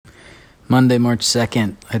Monday, March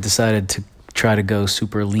 2nd, I decided to try to go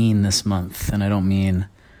super lean this month. And I don't mean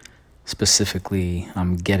specifically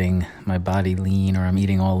I'm getting my body lean or I'm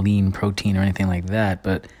eating all lean protein or anything like that,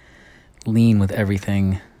 but lean with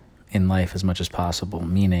everything in life as much as possible,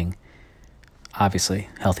 meaning obviously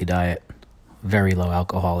healthy diet, very low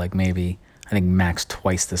alcohol, like maybe I think max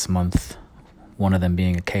twice this month, one of them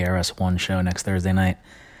being a KRS-One show next Thursday night.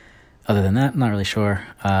 Other than that, I'm not really sure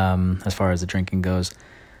as far as the drinking goes.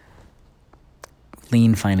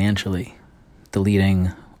 Lean financially,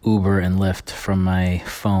 deleting Uber and Lyft from my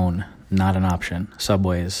phone, not an option.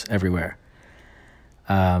 Subways everywhere.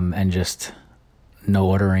 And just no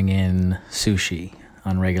ordering in sushi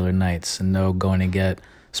on regular nights and no going to get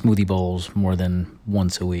smoothie bowls more than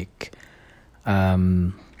once a week.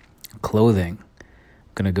 Clothing.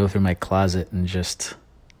 I'm going to go through my closet and just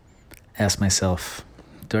ask myself,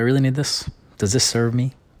 do I really need this? Does this serve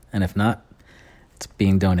me? And if not, it's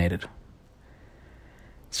being donated.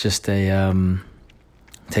 It's just take a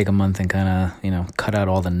month and kind of, cut out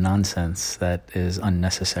all the nonsense that is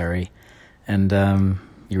unnecessary. And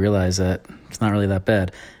you realize that it's not really that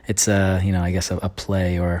bad. It's, I guess a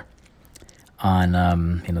play or on,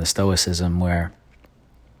 the Stoicism where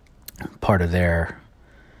part of their,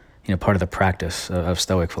 part of the practice of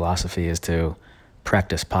Stoic philosophy is to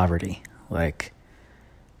practice poverty. Like,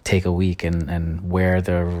 take a week and wear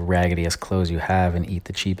the raggediest clothes you have and eat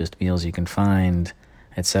the cheapest meals you can find,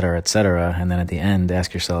 et cetera, and then at the end,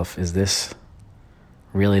 ask yourself, is this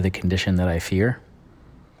really the condition that I fear?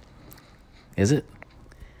 Is it?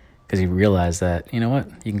 Because you realize that, you know what,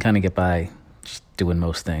 you can kind of get by just doing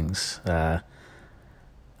most things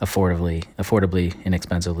affordably,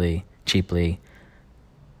 inexpensively, cheaply,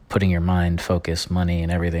 putting your mind, focus, money,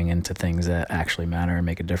 and everything into things that actually matter and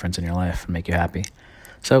make a difference in your life and make you happy.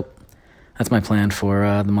 So that's my plan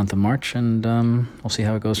for the month of March, and we'll see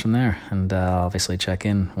how it goes from there. And I'll obviously check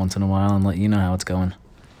in once in a while and let you know how it's going.